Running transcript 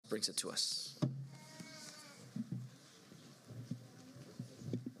brings it to us.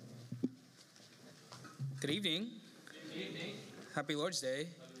 Good evening. Good evening. Happy Lord's Day.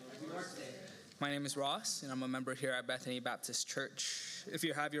 Happy Lord's Day. My name is Ross, and I'm a member here at Bethany Baptist Church. If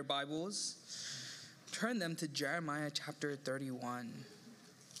you have your Bibles, turn them to Jeremiah chapter 31.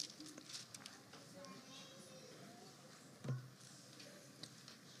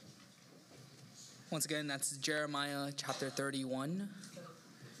 Once again, that's Jeremiah chapter 31.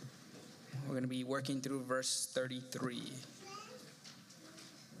 We're going to be working through verse 33.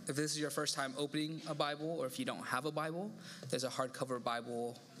 If this is your first time opening a Bible, or if you don't have a Bible, there's a hardcover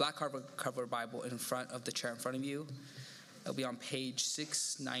Bible, black hardcover Bible in front of the chair in front of you. It'll be on page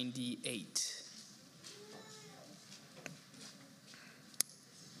 698.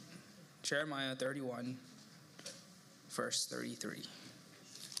 Jeremiah 31, verse 33.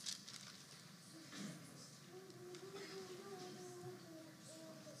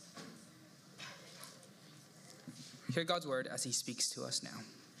 Hear God's word as he speaks to us now.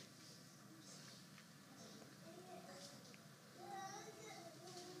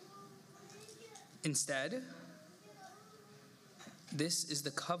 Instead, this is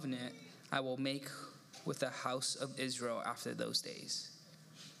the covenant I will make with the house of Israel after those days.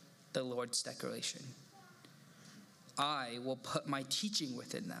 The Lord's declaration. I will put my teaching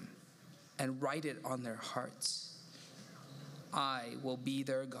within them and write it on their hearts. I will be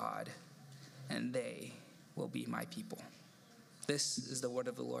their God, and they will be my people. This is the word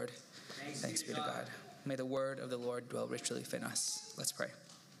of the Lord. Thanks be to God. May the word of the Lord dwell richly within us. Let's pray.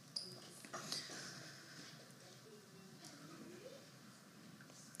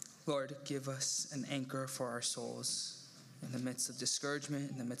 Lord, give us an anchor for our souls in the midst of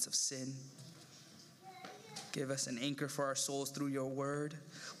discouragement, in the midst of sin. Give us an anchor for our souls through your word.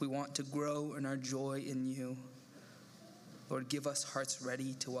 We want to grow in our joy in you. Lord, give us hearts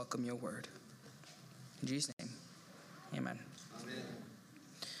ready to welcome your word. In Jesus' name, amen. Amen.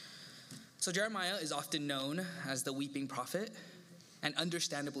 So Jeremiah is often known as the weeping prophet, and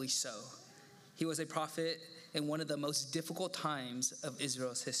understandably so. He was a prophet in one of the most difficult times of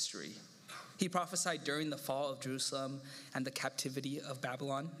Israel's history. He prophesied during the fall of Jerusalem and the captivity of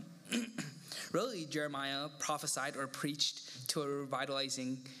Babylon. Really, Jeremiah prophesied or preached to a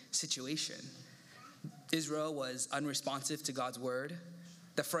revitalizing situation. Israel was unresponsive to God's word.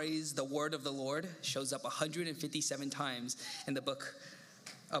 The phrase, the word of the Lord, shows up 157 times in the book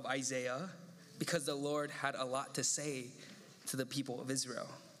of Isaiah because the Lord had a lot to say to the people of Israel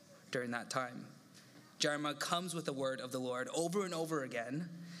during that time. Jeremiah comes with the word of the Lord over and over again,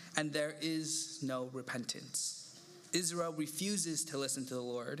 and there is no repentance. Israel refuses to listen to the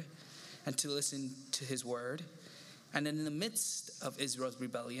Lord and to listen to his word. And in the midst of Israel's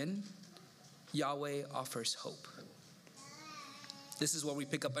rebellion, Yahweh offers hope. This is what we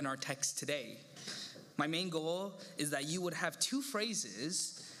pick up in our text today. My main goal is that you would have two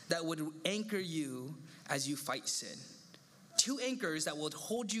phrases that would anchor you as you fight sin. Two anchors that will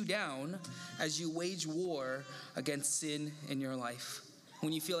hold you down as you wage war against sin in your life.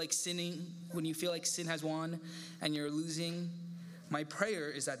 When you feel like sin has won and you're losing, my prayer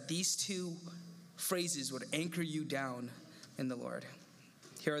is that these two phrases would anchor you down in the Lord.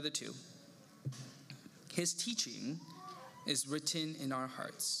 Here are the two. His teaching is written in our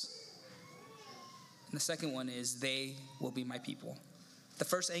hearts. And the second one is, they will be my people. The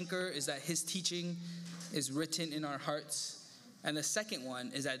first anchor is that his teaching is written in our hearts. And the second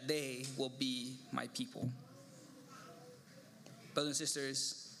one is that they will be my people. Brothers and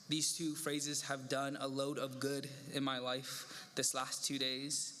sisters, these two phrases have done a load of good in my life this last 2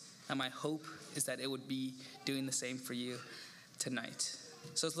 days. And my hope is that it would be doing the same for you tonight.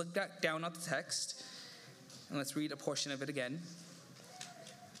 So let's look back down at the text. And let's read a portion of it again.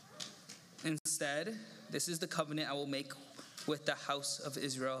 Instead, this is the covenant I will make with the house of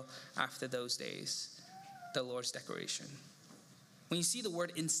Israel after those days. The Lord's declaration. When you see the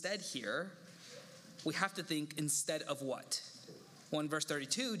word instead here, we have to think instead of what? Well, in verse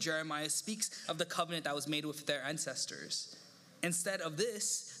 32, Jeremiah speaks of the covenant that was made with their ancestors. Instead of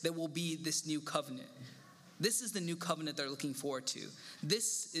this, there will be this new covenant. This is the new covenant they're looking forward to.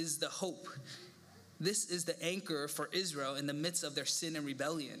 This is the hope. This is the anchor for Israel in the midst of their sin and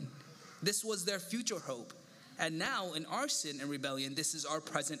rebellion. This was their future hope. And now in our sin and rebellion, this is our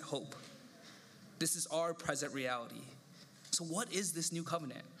present hope. This is our present reality. So what is this new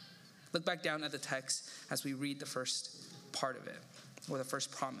covenant? Look back down at the text as we read the first part of it, or the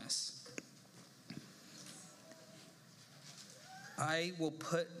first promise. I will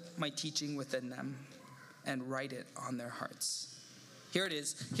put my teaching within them and write it on their hearts. Here it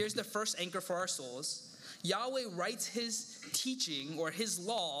is. Here's the first anchor for our souls. Yahweh writes his teaching or his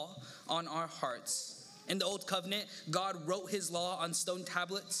law on our hearts. In the Old Covenant, God wrote his law on stone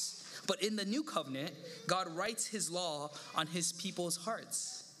tablets. But in the New Covenant, God writes his law on his people's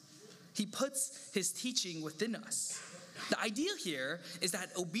hearts. He puts his teaching within us. The idea here is that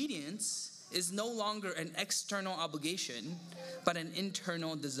obedience is no longer an external obligation, but an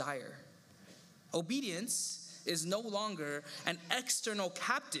internal desire. Obedience is no longer an external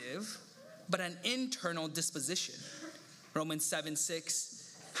captive, but an internal disposition. Romans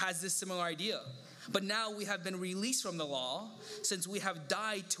 7:6 has this similar idea. But now we have been released from the law, since we have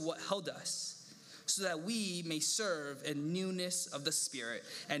died to what held us, so that we may serve in newness of the Spirit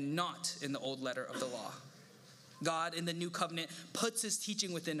and not in the old letter of the law. God in the new covenant puts his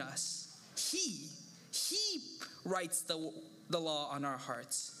teaching within us. He writes the law on our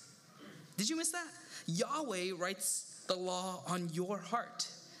hearts. Did you miss that? Yahweh writes the law on your heart.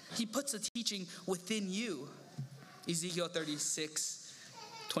 He puts the teaching within you. Ezekiel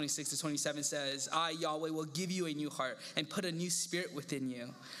 36:26-27 says, I, Yahweh, will give you a new heart and put a new spirit within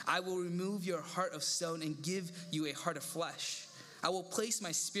you. I will remove your heart of stone and give you a heart of flesh. I will place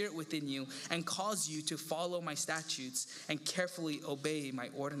my spirit within you and cause you to follow my statutes and carefully obey my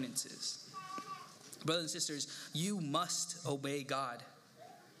ordinances. Brothers and sisters, you must obey God.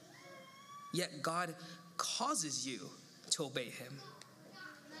 Yet God causes you to obey him.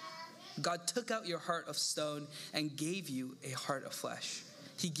 God took out your heart of stone and gave you a heart of flesh.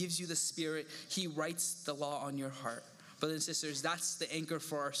 He gives you the Spirit. He writes the law on your heart. Brothers and sisters, that's the anchor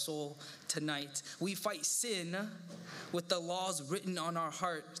for our soul tonight. We fight sin with the laws written on our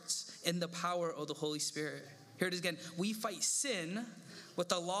hearts in the power of the Holy Spirit. Here it is again. We fight sin with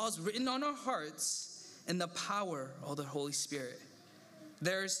the laws written on our hearts in the power of the Holy Spirit.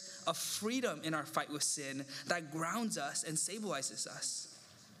 There's a freedom in our fight with sin that grounds us and stabilizes us.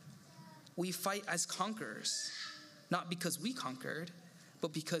 We fight as conquerors, not because we conquered,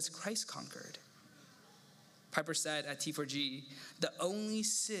 but because Christ conquered. Piper said at T4G, the only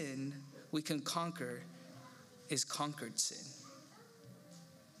sin we can conquer is conquered sin.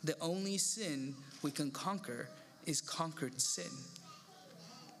 The only sin we can conquer is conquered sin.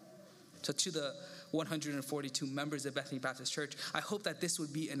 So to the 142 members of Bethany Baptist Church, I hope that this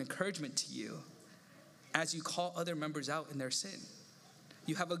would be an encouragement to you as you call other members out in their sin.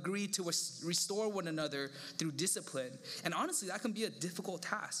 You have agreed to restore one another through discipline. And honestly, that can be a difficult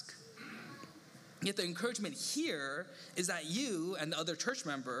task. Yet the encouragement here is that you and the other church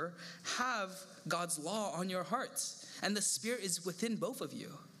member have God's law on your hearts. And the Spirit is within both of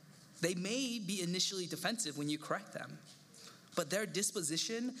you. They may be initially defensive when you correct them, but their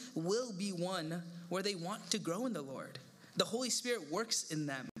disposition will be one where they want to grow in the Lord. The Holy Spirit works in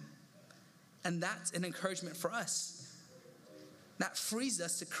them. And that's an encouragement for us. That frees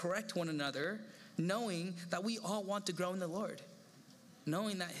us to correct one another, knowing that we all want to grow in the Lord,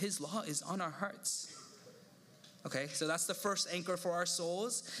 knowing that his law is on our hearts. Okay, so that's the first anchor for our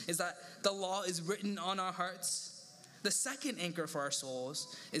souls, is that the law is written on our hearts. The second anchor for our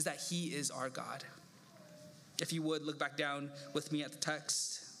souls is that he is our God. If you would, look back down with me at the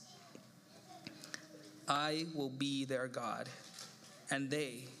text. I will be their God, and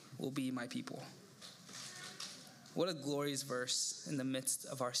they will be my people. What a glorious verse in the midst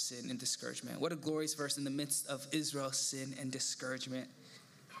of our sin and discouragement. What a glorious verse in the midst of Israel's sin and discouragement.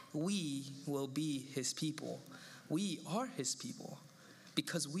 We will be his people. We are his people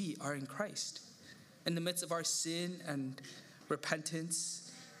because we are in Christ. In the midst of our sin and repentance,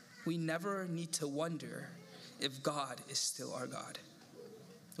 we never need to wonder if God is still our God.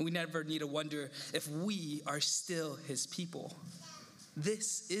 We never need to wonder if we are still his people.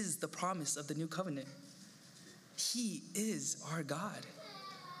 This is the promise of the new covenant. He is our God.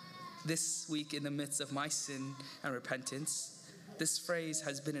 This week, in the midst of my sin and repentance, this phrase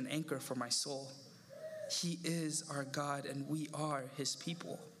has been an anchor for my soul. He is our God, and we are his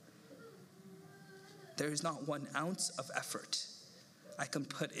people. There is not 1 ounce of effort I can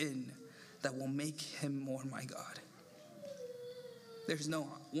put in that will make him more my God. There's no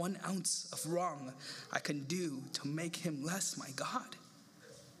 1 ounce of wrong I can do to make him less my God.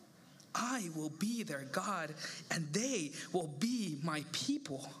 I will be their God, and they will be my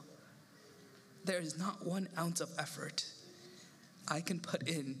people. There is not 1 ounce of effort I can put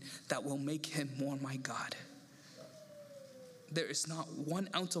in that will make him more my God. There is not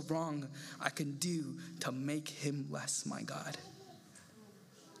 1 ounce of wrong I can do to make him less my God.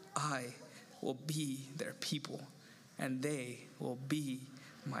 I will be their people, and I will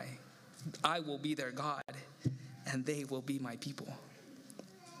be their God, and they will be my people.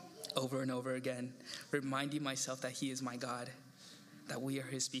 Over and over again, reminding myself that he is my God, that we are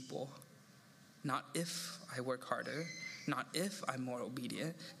his people. not if I work harder, not if I'm more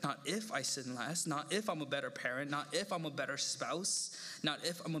obedient, not if I sin less, not if I'm a better parent, not if I'm a better spouse, not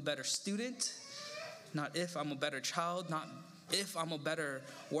if I'm a better student, not if I'm a better child, not if I'm a better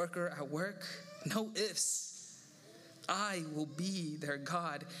worker at work. No ifs. I will be their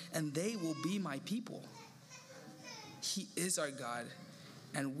God, and they will be my people. He is our God,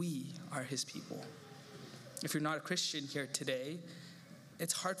 and we are his people. If you're not a Christian here today,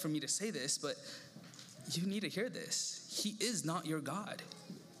 it's hard for me to say this, but you need to hear this. He is not your God.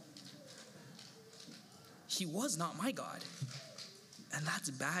 He was not my God. And that's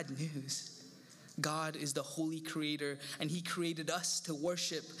bad news. God is the holy creator, and he created us to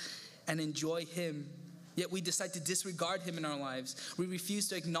worship and enjoy him. Yet we decide to disregard him in our lives. We refuse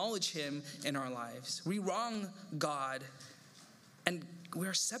to acknowledge him in our lives. We wrong God, and we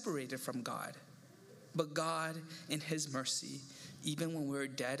are separated from God. But God, in his mercy, even when we were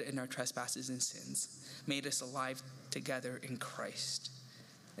dead in our trespasses and sins, made us alive together in Christ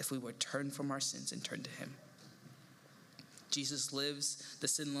if we would turn from our sins and turn to him. Jesus lives the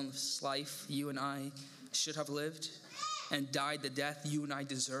sinless life you and I should have lived, and died the death you and I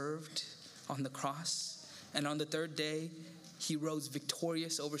deserved on the cross. And on the third day, he rose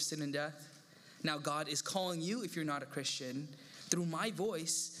victorious over sin and death. Now God is calling you, if you're not a Christian, through my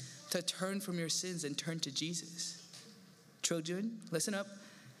voice, to turn from your sins and turn to Jesus. Children, listen up.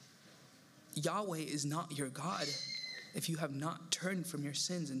 Yahweh is not your God if you have not turned from your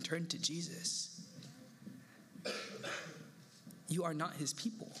sins and turned to Jesus. You are not his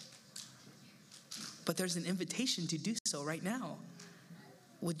people. But there's an invitation to do so right now.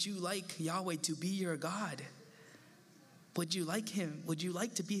 Would you like Yahweh to be your God? Would you like him? Would you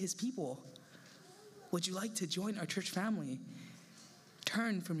like to be his people? Would you like to join our church family?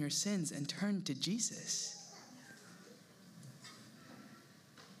 Turn from your sins and turn to Jesus.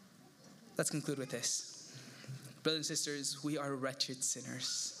 Let's conclude with this. Brothers and sisters, we are wretched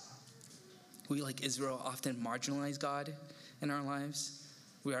sinners. We, like Israel, often marginalize God in our lives.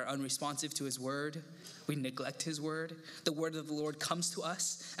 We are unresponsive to his word. We neglect his word. The word of the Lord comes to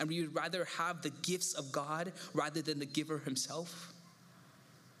us, and we would rather have the gifts of God rather than the giver himself.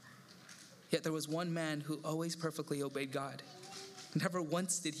 Yet there was one man who always perfectly obeyed God. Never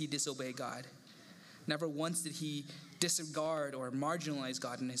once did he disobey God. Never once did he disregard or marginalize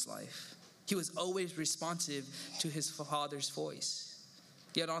God in his life. He was always responsive to his Father's voice.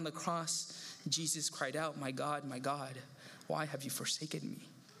 Yet on the cross, Jesus cried out, my God, why have you forsaken me?"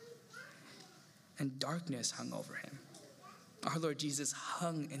 And darkness hung over him. Our Lord Jesus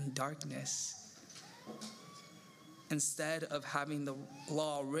hung in darkness. Instead of having the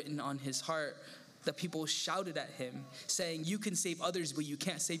law written on his heart, the people shouted at him, saying, "You can save others, but you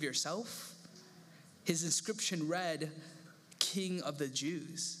can't save yourself." His inscription read, "King of the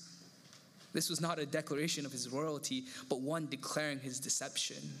Jews." This was not a declaration of his royalty, but one declaring his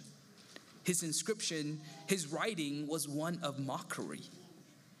deception. His inscription, his writing, was one of mockery.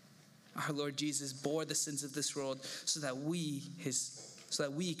 Our Lord Jesus bore the sins of this world so that we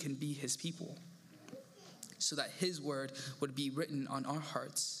can be his people, so that his word would be written on our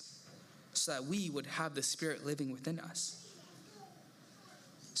hearts, so that we would have the Spirit living within us,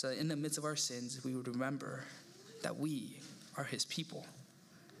 so that in the midst of our sins, we would remember that we are his people.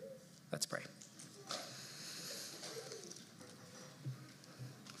 Let's pray.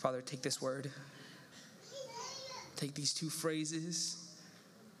 Father, take this word. Take these two phrases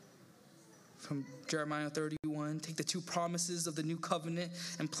from Jeremiah 31. Take the two promises of the new covenant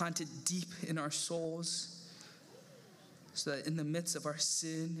and plant it deep in our souls, so that in the midst of our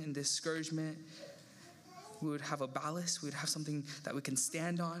sin and discouragement, we would have a ballast, we would have something that we can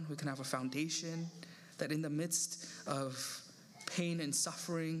stand on, we can have a foundation, that in the midst of pain and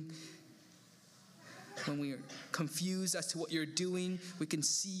suffering, when we are confused as to what you're doing, we can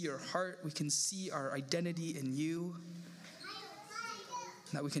see your heart, we can see our identity in you,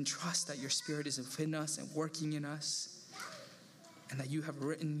 and that we can trust that your Spirit is within us and working in us, and that you have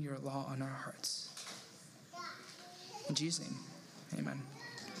written your law on our hearts. In Jesus' name, amen.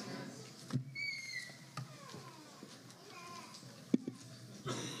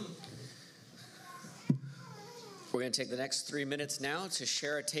 We're going to take the next 3 minutes now to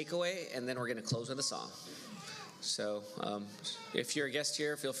share a takeaway, and then we're going to close with a song. So if you're a guest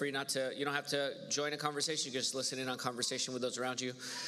here, feel free you don't have to join a conversation. You can just listen in on conversation with those around you.